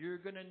 then you're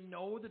going to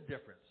know the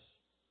difference.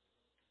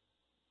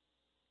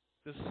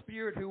 The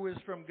Spirit who is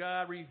from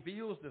God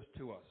reveals this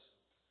to us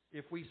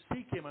if we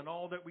seek Him in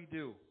all that we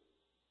do.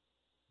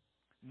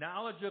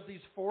 Knowledge of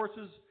these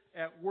forces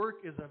at work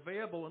is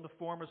available in the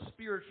form of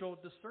spiritual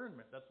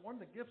discernment. That's one of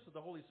the gifts of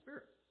the Holy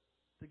Spirit,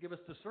 to give us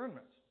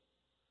discernment.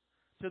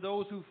 To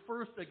those who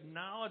first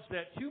acknowledge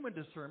that human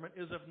discernment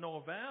is of no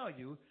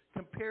value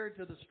compared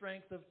to the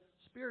strength of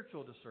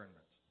spiritual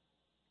discernment.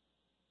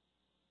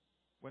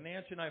 When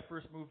Nancy and I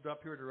first moved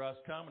up here to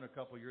Roscommon a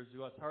couple of years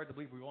ago, it's hard to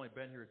believe we've only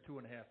been here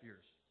 2.5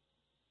 years.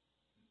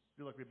 I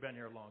feel like we've been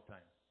here a long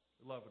time.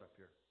 We love it up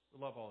here.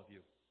 We love all of you.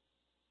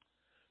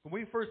 When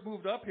we first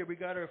moved up here, we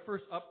got our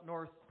first up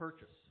north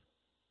purchase.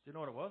 Do you know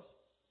what it was?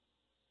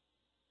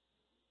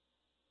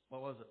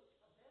 What was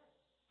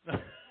it?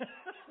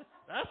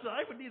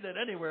 I would need that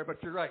anywhere,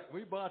 but you're right.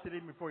 We bought it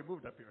even before we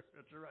moved up here.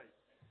 That's right.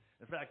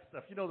 In fact,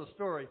 if you know the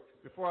story,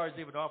 before I was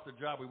even off the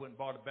job, we went and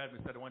bought a bed. We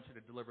said, I want you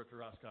to deliver it to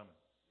Roscommon.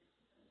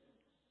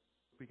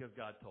 Because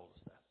God told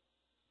us that.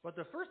 But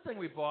the first thing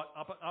we bought,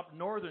 up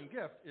northern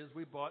gift, is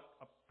we bought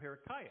a pair of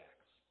kayaks.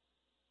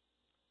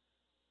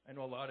 I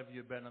know a lot of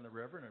you have been on the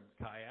river in a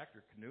kayak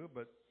or canoe,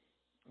 but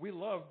we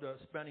loved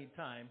spending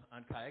time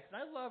on kayaks.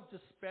 And I love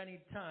just spending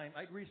time.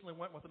 I recently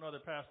went with another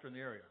pastor in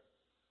the area,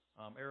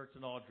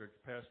 Erickson Aldridge,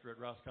 pastor at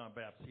Roscommon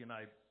Baptist. He and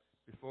I,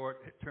 before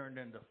it turned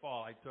into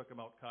fall, I took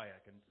him out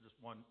kayaking just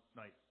one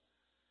night.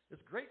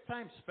 It's a great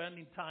time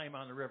spending time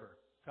on the river,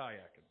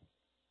 kayaking.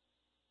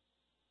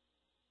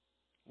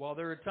 While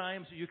there are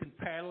times that you can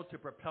paddle to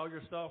propel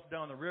yourself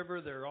down the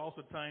river, there are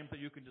also times that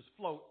you can just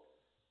float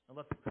and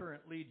let the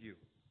current lead you.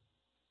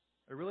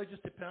 It really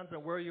just depends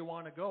on where you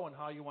want to go and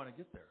how you want to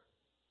get there.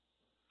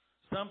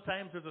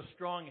 Sometimes there's a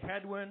strong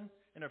headwind,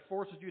 and it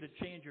forces you to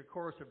change your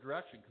course of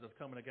direction because it's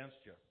coming against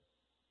you.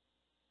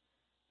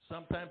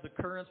 Sometimes the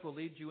currents will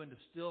lead you into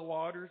still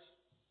waters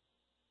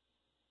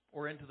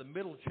or into the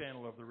middle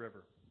channel of the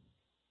river.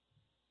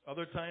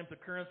 Other times the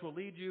currents will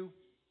lead you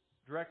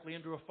directly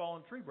into a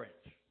fallen tree branch.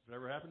 Does that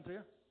ever happen to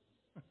you?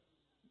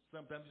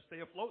 Sometimes you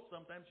stay afloat,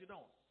 sometimes you don't.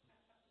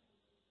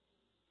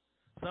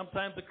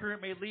 Sometimes the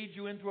current may lead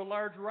you into a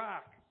large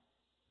rock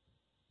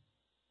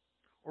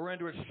or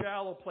into a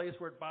shallow place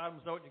where it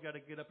bottoms out and you got to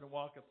get up and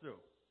walk it through.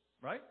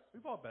 Right?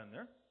 We've all been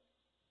there.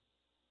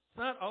 It's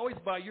not always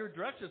by your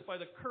direction, it's by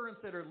the currents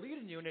that are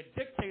leading you, and it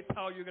dictates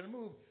how you're going to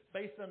move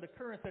based on the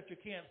currents that you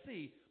can't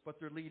see, but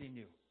they're leading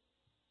you.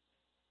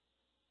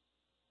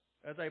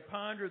 As I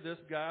pondered this,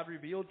 God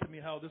revealed to me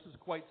how this is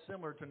quite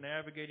similar to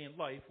navigating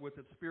life with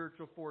its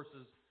spiritual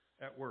forces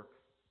at work.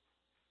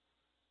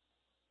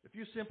 If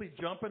you simply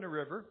jump in a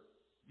river,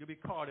 you'll be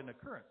caught in a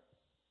current.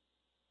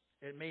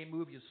 It may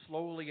move you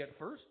slowly at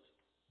first,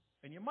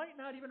 and you might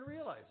not even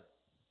realize it.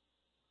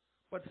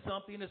 But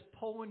something is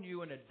pulling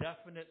you in a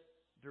definite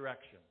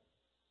direction.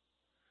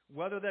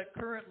 Whether that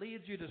current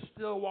leads you to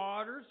still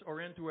waters or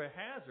into a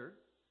hazard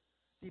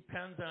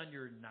depends on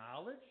your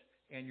knowledge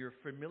and your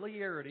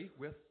familiarity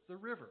with the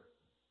river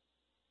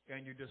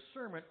and your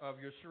discernment of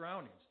your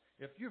surroundings.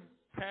 If you've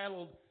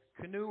paddled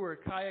canoe or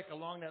kayak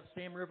along that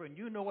same river and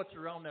you know what's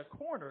around that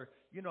corner,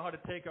 you know how to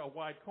take a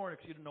wide corner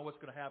because you don't know what's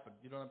going to happen.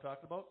 You know what I'm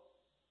talking about?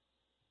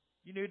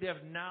 You need to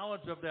have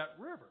knowledge of that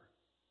river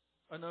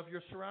and of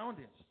your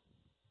surroundings.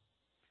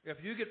 If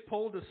you get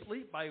pulled to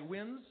sleep by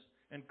winds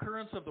and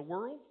currents of the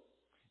world,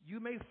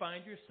 you may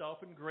find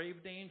yourself in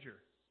grave danger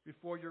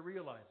before you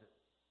realize it.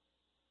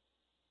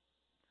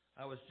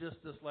 I was just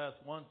this last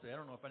Wednesday. I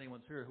don't know if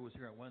anyone's here who was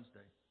here on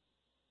Wednesday.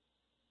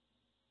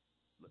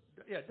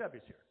 Yeah,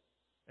 Debbie's here.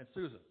 And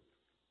Susan.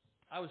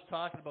 I was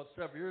talking about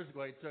several years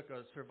ago, I took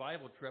a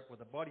survival trip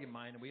with a buddy of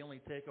mine, and we only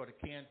take out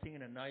a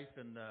canteen, a knife,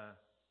 and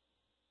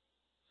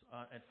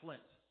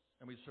flint.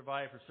 And we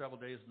survived for several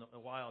days in the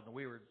wild, and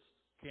we were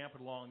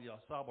camping along the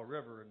Osable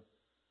River, and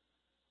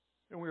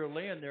we were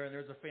laying there, and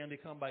there's a family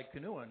come by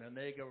canoeing, and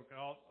they go,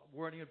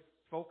 weren't even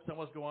focused on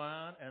what's going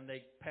on, and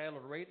they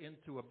paddled right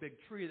into a big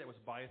tree that was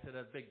by us that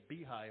had a big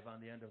beehive on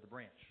the end of the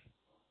branch.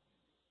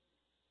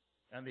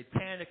 And they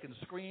panicked and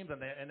screamed,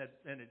 and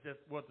it just,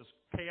 what this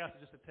chaos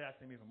just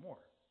attacked them even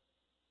more.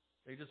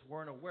 They just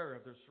weren't aware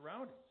of their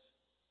surroundings.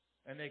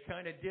 And they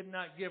kind of did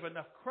not give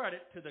enough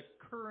credit to the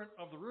current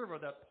of the river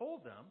that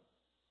pulled them.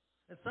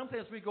 And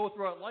sometimes we go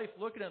throughout life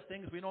looking at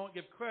things, we don't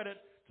give credit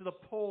to the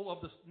pull of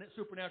the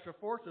supernatural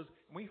forces,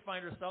 and we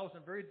find ourselves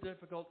in very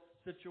difficult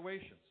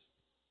situations.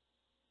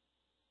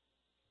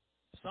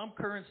 Some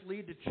currents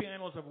lead to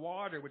channels of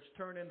water which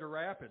turn into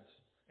rapids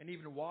and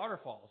even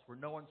waterfalls where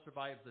no one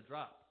survives the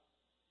drop.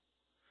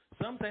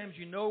 Sometimes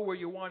you know where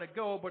you want to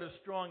go, but a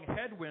strong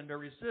headwind or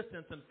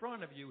resistance in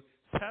front of you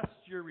tests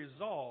your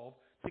resolve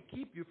to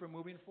keep you from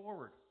moving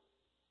forward.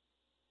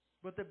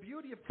 But the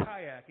beauty of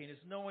kayaking is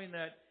knowing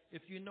that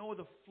if you know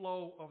the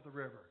flow of the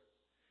river,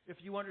 if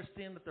you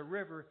understand that the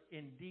river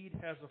indeed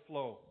has a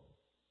flow,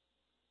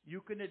 you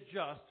can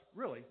adjust,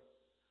 really,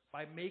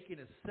 by making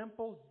a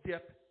simple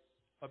dip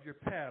of your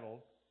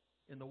paddle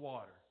in the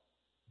water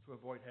to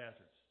avoid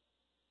hazards.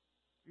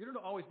 You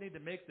don't always need to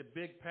make the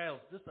big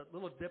paddles, just a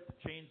little dip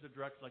to change the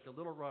direction, like a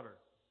little rudder.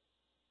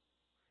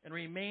 And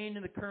remain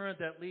in the current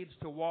that leads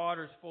to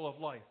waters full of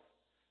life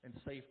and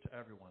safe to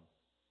everyone.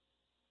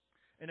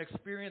 An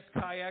experienced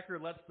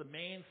kayaker lets the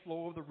main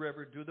flow of the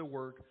river do the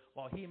work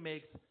while he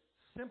makes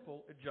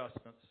simple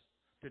adjustments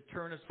to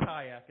turn his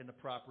kayak in the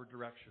proper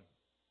direction.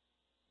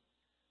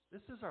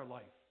 This is our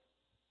life.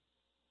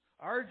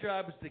 Our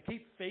job is to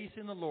keep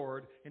facing the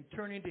Lord and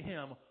turning to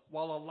Him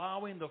while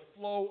allowing the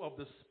flow of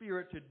the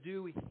Spirit to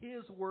do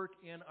His work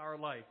in our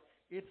life.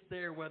 It's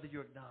there whether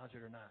you acknowledge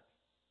it or not.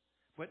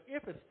 But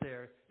if it's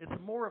there, it's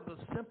more of the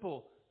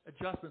simple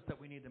adjustments that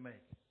we need to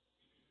make.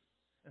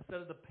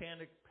 Instead of the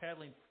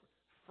paddling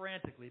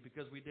frantically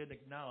because we didn't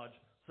acknowledge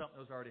something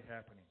that was already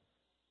happening.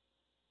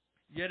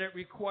 Yet it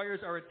requires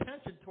our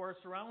attention to our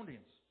surroundings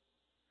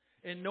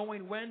and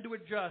knowing when to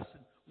adjust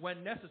and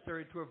when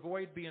necessary to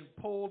avoid being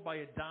pulled by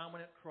a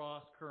dominant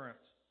cross current.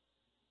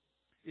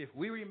 If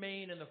we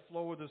remain in the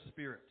flow of the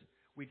Spirit,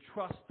 we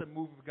trust the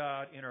move of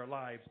God in our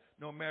lives,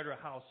 no matter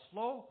how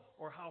slow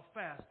or how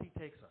fast He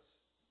takes us.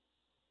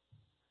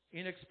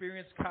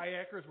 Inexperienced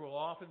kayakers will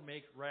often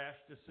make rash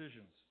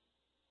decisions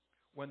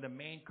when the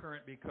main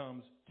current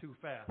becomes too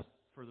fast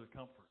for their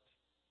comfort.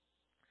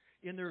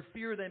 In their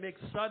fear, they make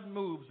sudden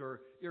moves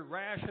or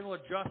irrational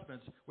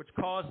adjustments which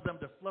cause them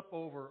to flip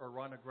over or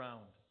run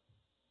aground.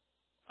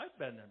 I've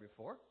been there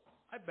before.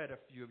 I bet a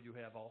few of you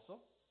have also.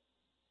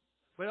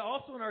 But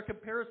also in our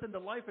comparison to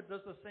life, it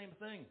does the same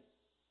thing.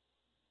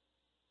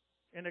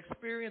 An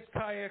experienced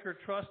kayaker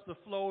trusts the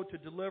flow to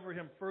deliver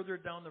him further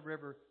down the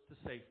river to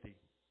safety.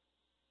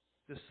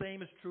 The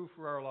same is true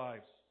for our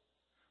lives.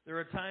 There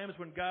are times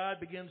when God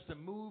begins to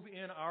move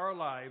in our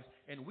lives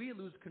and we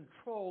lose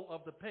control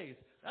of the pace.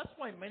 That's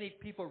why many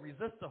people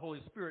resist the Holy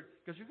Spirit,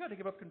 because you've got to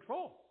give up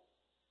control.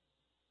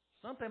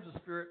 Sometimes the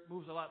Spirit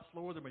moves a lot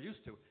slower than we're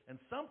used to, and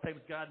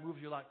sometimes God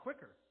moves you a lot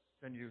quicker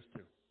than you're used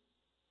to.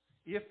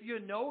 If you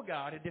know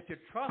God and if you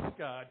trust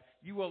God,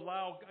 you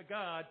allow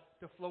God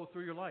to flow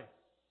through your life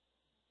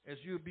as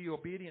you be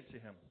obedient to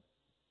Him.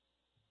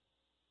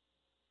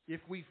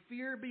 If we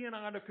fear being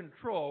out of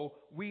control,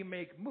 we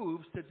make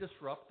moves to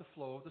disrupt the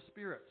flow of the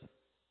Spirit.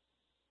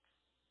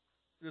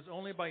 It is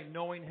only by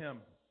knowing Him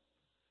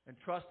and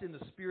trusting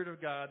the Spirit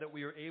of God that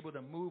we are able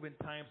to move in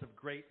times of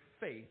great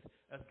faith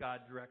as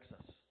God directs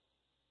us.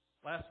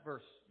 Last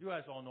verse. You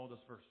guys all know this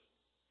verse.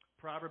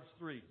 Proverbs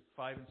 3,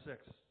 5 and 6.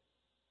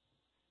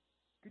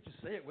 Could you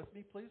say it with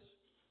me, please?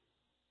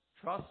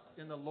 Trust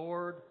in the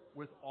Lord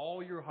with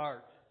all your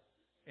heart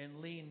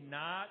and lean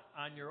not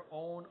on your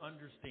own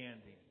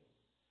understanding.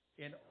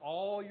 In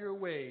all your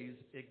ways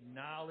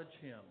acknowledge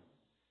Him,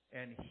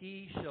 and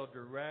He shall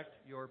direct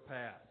your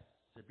path.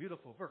 It's a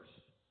beautiful verse.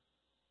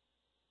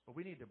 But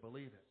we need to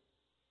believe it.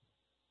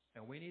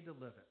 And we need to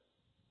live it.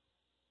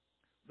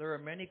 There are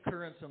many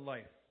currents in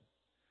life,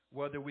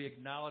 whether we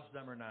acknowledge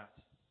them or not.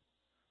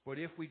 But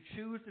if we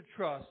choose to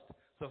trust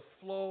the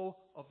flow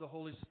of the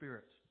Holy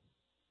Spirit,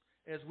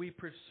 as we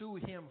pursue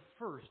Him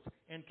first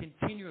and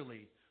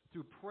continually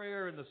through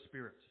prayer in the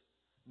Spirit,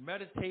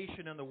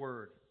 meditation in the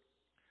Word,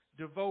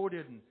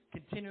 devoted and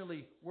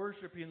continually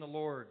worshiping the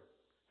Lord,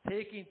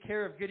 taking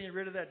care of getting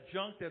rid of that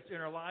junk that's in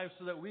our lives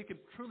so that we can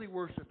truly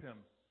worship Him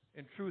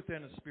in truth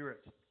and in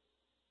spirit,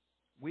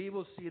 we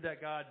will see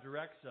that God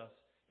directs us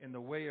in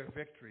the way of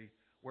victory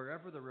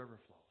wherever the river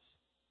flows.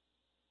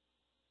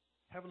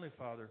 Heavenly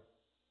Father,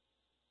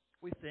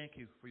 we thank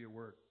You for Your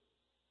Word.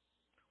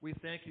 We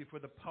thank You for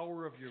the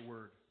power of Your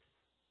Word.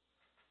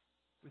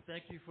 We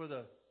thank You for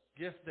the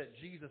gift that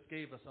Jesus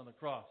gave us on the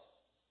cross,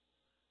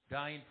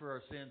 dying for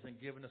our sins and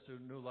giving us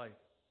a new life.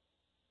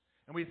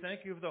 And we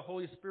thank You for the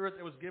Holy Spirit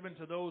that was given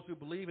to those who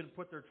believe and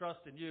put their trust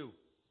in You.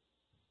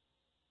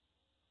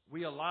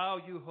 We allow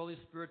You, Holy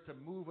Spirit, to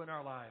move in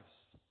our lives.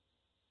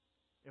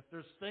 If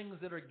there's things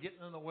that are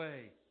getting in the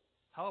way,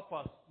 help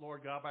us,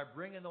 Lord God, by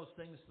bringing those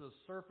things to the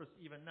surface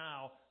even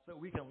now so that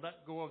we can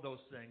let go of those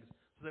things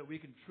so that we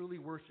can truly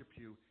worship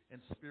You in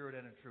spirit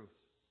and in truth.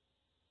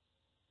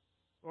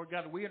 Lord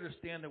God, we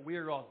understand that we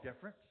are all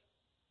different.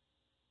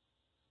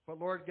 But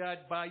Lord God,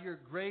 by Your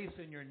grace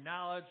and Your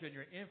knowledge and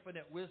Your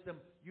infinite wisdom,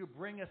 You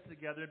bring us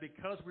together. And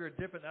because we are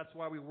different, that's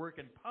why we work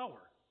in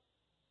power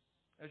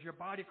as Your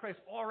body of Christ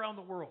all around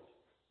the world.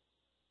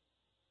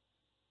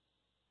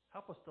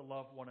 Help us to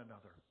love one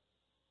another.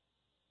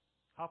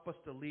 Help us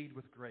to lead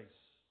with grace.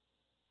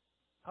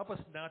 Help us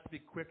not to be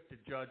quick to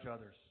judge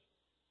others.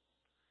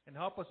 And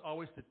help us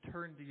always to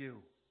turn to You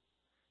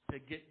to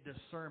get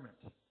discernment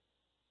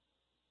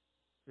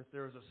if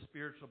there is a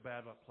spiritual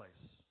battle at place.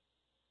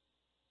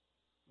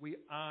 We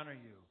honor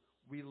You.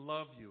 We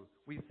love You.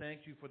 We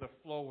thank You for the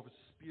flow of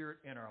Spirit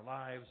in our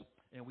lives.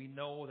 And we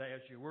know that,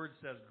 as Your Word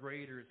says,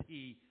 greater is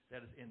He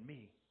that is in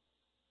me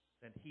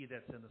than he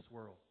that's in this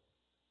world.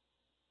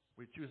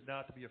 We choose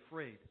not to be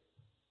afraid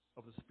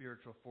of the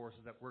spiritual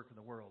forces that work in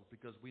the world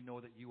because we know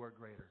that You are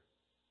greater.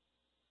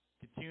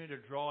 Continue to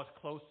draw us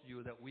close to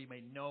You that we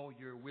may know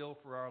Your will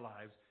for our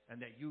lives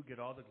and that You get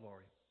all the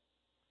glory.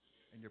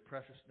 In Your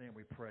precious name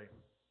we pray.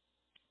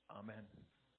 Amen.